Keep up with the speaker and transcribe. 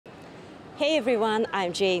Hey everyone,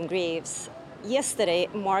 I'm Jane Greaves. Yesterday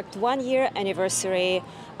marked 1 year anniversary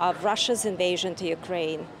of Russia's invasion to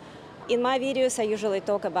Ukraine. In my videos, I usually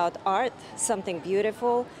talk about art, something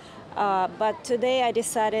beautiful, but today I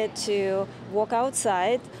decided to walk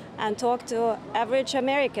outside and talk to average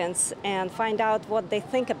Americans and find out what they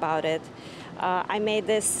think about it. I made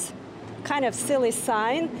this kind of silly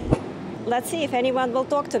sign. Let's see if anyone will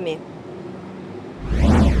talk to me.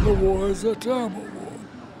 The war is a terrible war,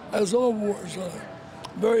 as all wars are.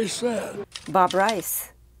 Very sad. Bob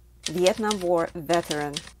Rice, Vietnam War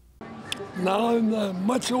veteran. Now I'm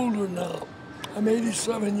much older now. I'm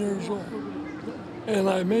 87 years old, and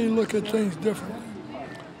I may look at things differently.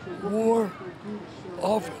 War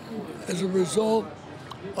often is a result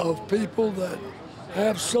of people that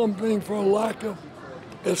have something for lack of,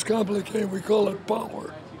 it's complicated, we call it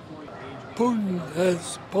power. Putin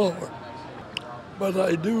has power, but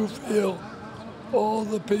I do feel all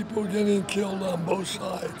the people getting killed on both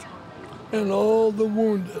sides, and all the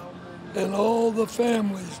wounded, and all the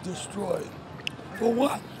families destroyed. For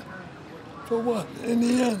what? For what? In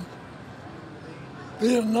the end,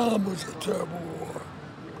 Vietnam was a terrible war.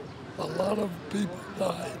 A lot of people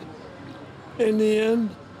died. In the end,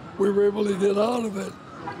 we were able to get out of it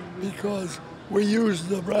because we used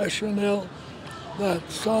the rationale that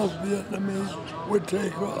South Vietnamese would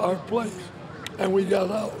take our place, and we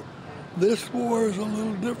got out. This war is a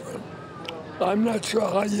little different. I'm not sure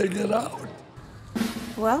how you get out.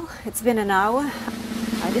 Well, it's been an hour.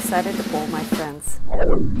 I decided to call my friends.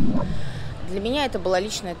 Для меня это была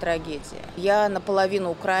личная трагедия. Я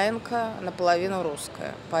наполовину украинка, наполовину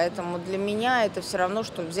русская. Поэтому для меня это все равно,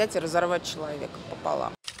 что взять и разорвать человека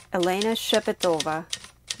пополам. Elena Shepetova,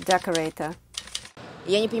 decorator.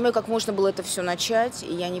 Я не понимаю, как можно было это все начать,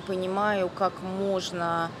 и я не понимаю, как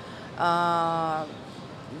можно...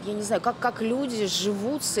 Я не знаю, как люди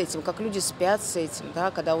живут с этим, как люди спят с этим,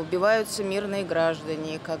 да, когда убиваются мирные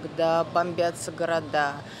граждане, когда бомбятся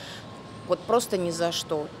города. Вот просто ни за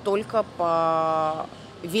что, только по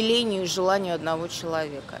велению и желанию одного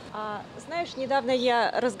человека. Знаешь, недавно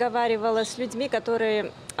я разговаривала с людьми,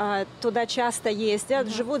 которые туда часто ездят,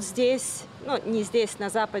 живут здесь, ну не здесь, на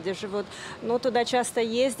Западе живут, но туда часто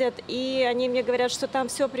ездят, и они мне говорят, что там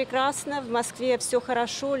все прекрасно, в Москве все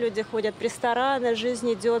хорошо, люди ходят в рестораны,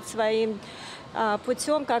 жизнь идет своим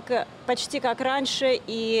путем, почти как раньше,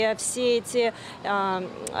 и все эти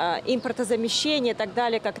импортозамещения и так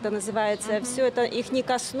далее, как это называется, все это их не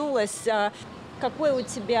коснулось. Какое у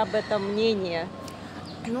тебя об этом мнение?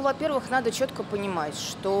 Ну, во-первых, надо четко понимать,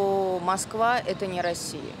 что Москва – это не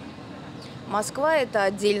Россия. Москва – это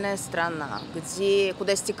отдельная страна,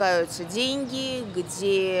 куда стекаются деньги,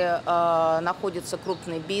 где находится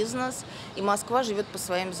крупный бизнес, и Москва живет по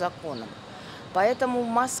своим законам. Поэтому в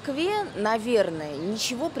Москве, наверное,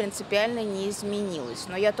 ничего принципиально не изменилось.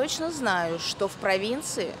 Но я точно знаю, что в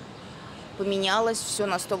провинции поменялось все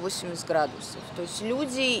на 180 градусов. То есть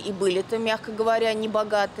люди и были-то, мягко говоря,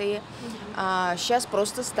 небогатые, а сейчас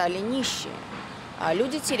просто стали нищие.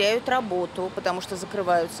 Люди теряют работу, потому что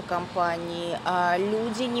закрываются компании.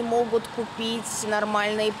 Люди не могут купить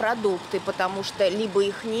нормальные продукты, потому что либо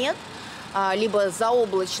их нет, либо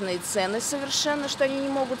заоблачные цены совершенно, что они не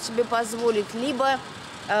могут себе позволить, либо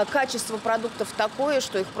качество продуктов такое,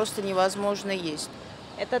 что их просто невозможно есть.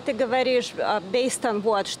 Это ты говоришь based on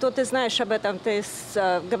what? Что ты знаешь об этом? Ты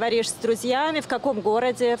говоришь с друзьями? В каком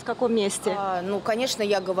городе? В каком месте? Ну, конечно,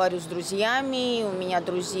 я говорю с друзьями. У меня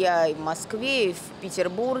друзья и в Москве, и в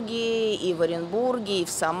Петербурге, и в Оренбурге, и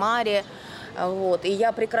в Самаре. Вот. И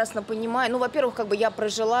я прекрасно понимаю, ну, во-первых, я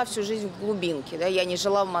прожила всю жизнь в глубинке, да, я не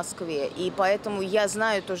жила в Москве, и поэтому я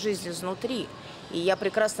знаю эту жизнь изнутри. И я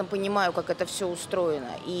прекрасно понимаю, как это все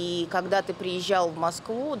устроено. И когда ты приезжал в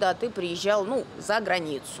Москву, да, ты приезжал, ну, за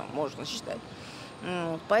границу, можно считать.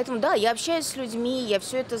 Поэтому, да, я общаюсь с людьми, я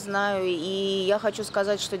все это знаю. И я хочу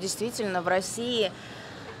сказать, что действительно в России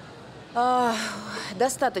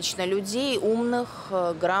достаточно людей умных,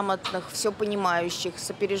 грамотных, все понимающих,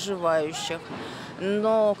 сопереживающих.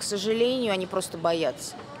 Но, к сожалению, они просто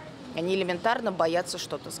боятся. Они элементарно боятся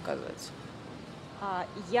что-то сказать.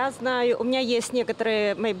 Я знаю, у меня есть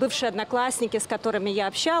некоторые мои бывшие одноклассники, с которыми я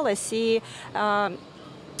общалась, и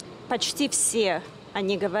почти все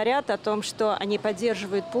они говорят о том, что они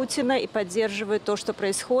поддерживают Путина и поддерживают то, что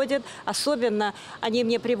происходит. Особенно они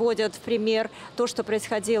мне приводят в пример то, что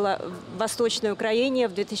происходило в Восточной Украине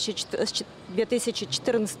в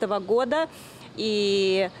 2014 года.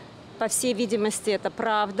 И, по всей видимости, это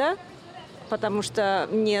правда. Потому что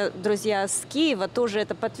мне друзья с Киева тоже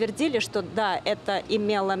это подтвердили, что да, это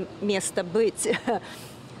имело место быть.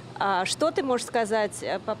 Что ты можешь сказать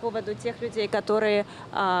по поводу тех людей, которые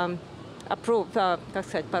как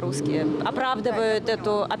сказать по-русски, оправдывают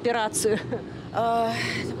эту операцию?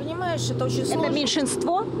 Ты понимаешь, это очень сложно. Это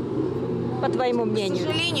меньшинство, по твоему мнению? К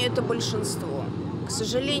сожалению, это большинство. К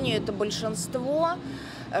сожалению, это большинство.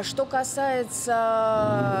 Что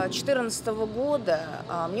касается 2014 года,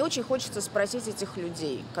 мне очень хочется спросить этих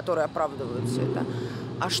людей, которые оправдывают все это,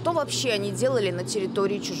 а что вообще они делали на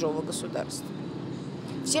территории чужого государства?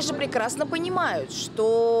 Все же прекрасно понимают,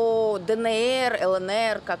 что ДНР,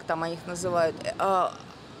 ЛНР, как там они их называют,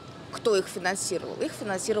 кто их финансировал? Их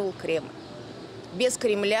финансировал Кремль. Без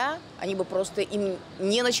Кремля они бы просто им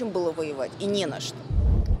не на чем было воевать и не на что.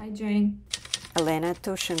 Hi, Jane. Elena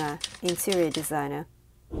Tushina, interior designer.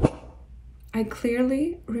 I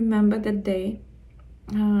clearly remember that day,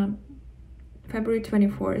 February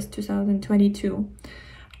 24th, 2022.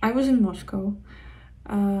 I was in Moscow,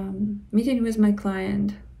 meeting with my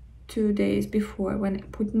client 2 days before when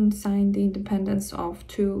Putin signed the independence of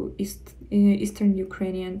two eastern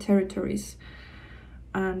Ukrainian territories.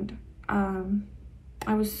 And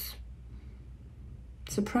I was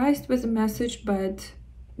surprised with the message, but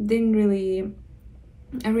didn't really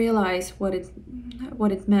realize what it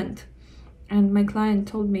meant. And my client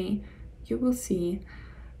told me, you will see,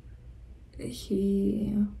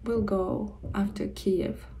 he will go after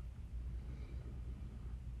Kiev.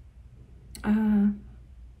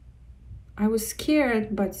 I was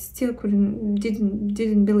scared, but still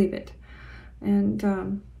didn't believe it. And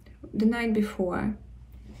the night before,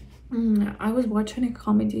 I was watching a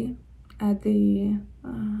comedy at the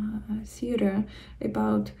theater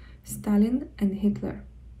about Stalin and Hitler.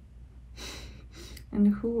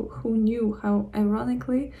 And who knew how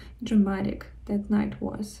ironically dramatic that night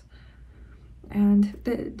was. And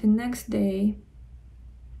the next day,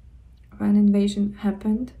 when invasion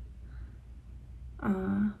happened,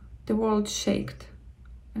 the world shook,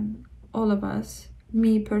 and all of us,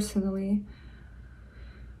 me personally,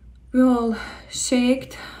 we all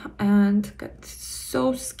shook and got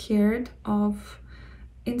so scared of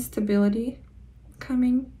instability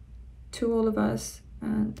coming to all of us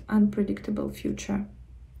and unpredictable future.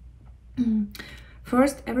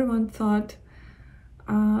 First, everyone thought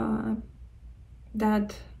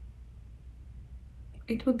that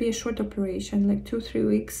it would be a short operation, like 2-3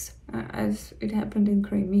 weeks, as it happened in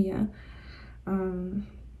Crimea.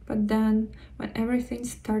 But then, when everything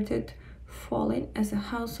started falling as a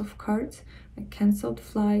house of cards, like cancelled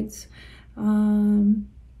flights,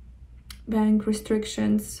 bank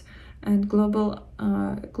restrictions, and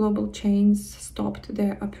global chains stopped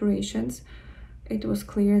their operations, it was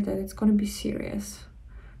clear that it's going to be serious.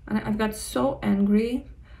 And I got so angry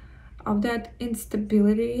of that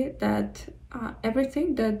instability, that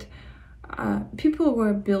everything that people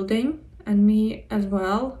were building, and me as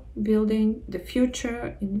well, building the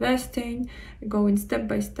future, investing, going step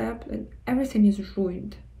by step, and everything is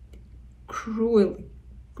ruined, cruelly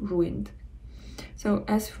ruined. So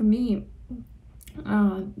as for me,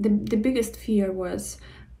 the biggest fear was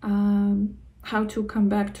how to come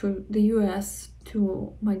back to the US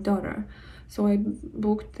to my daughter. So I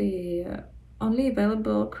booked the only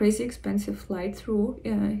available crazy expensive flight through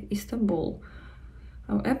Istanbul.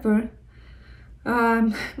 However,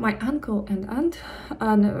 my uncle and aunt,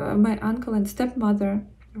 my uncle and stepmother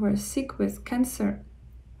were sick with cancer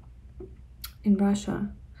in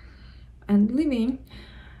Russia, and living,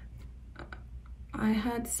 I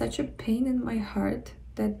had such a pain in my heart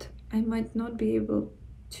that I might not be able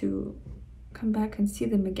to come back and see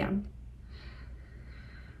them again.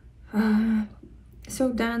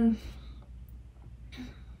 So then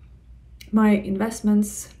my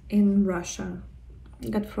investments in Russia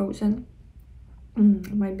got frozen.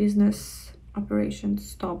 My business operations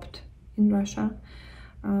stopped in Russia.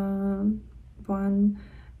 One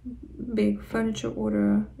big furniture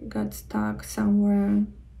order got stuck somewhere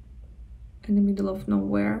in the middle of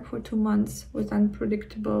nowhere for 2 months with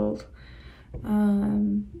unpredictable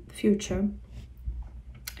future.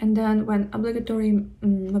 And then when obligatory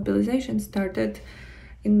mobilization started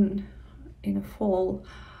in the fall,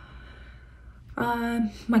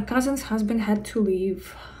 my cousin's husband had to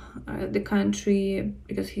leave the country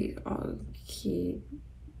because he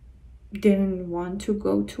didn't want to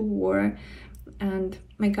go to war, and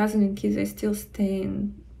my cousin and kids are still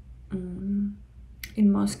staying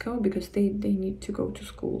in Moscow because they need to go to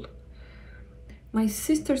school. My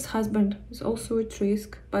sister's husband is also at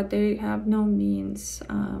risk, but they have no means,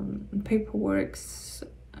 paperwork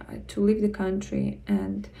to leave the country,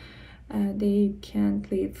 and they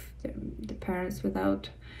can't leave the parents without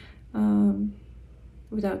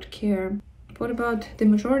care. What about the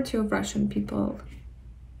majority of Russian people?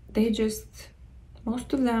 They just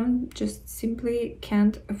Most of them just simply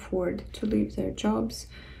can't afford to leave their jobs,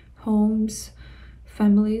 homes,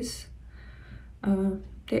 families.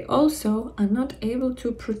 They also are not able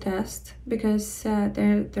to protest because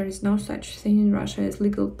there is no such thing in Russia as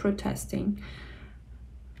legal protesting.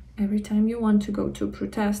 Every time you want to go to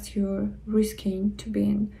protest, you're risking to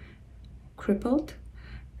being crippled,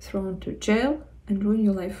 thrown to jail, and ruin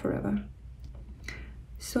your life forever.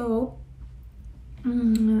 So,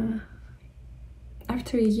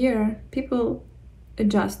 after a year, people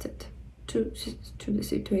adjusted to the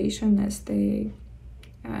situation as they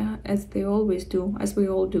always do, as we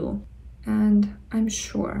all do. And I'm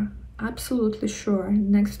sure, absolutely sure,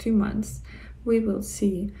 in the next few months, we will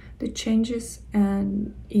see the changes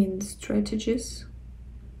in strategies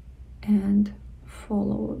and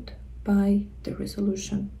followed by the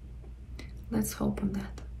resolution. Let's hope on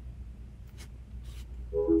that.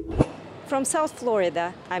 From South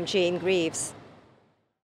Florida, I'm Jane Greaves.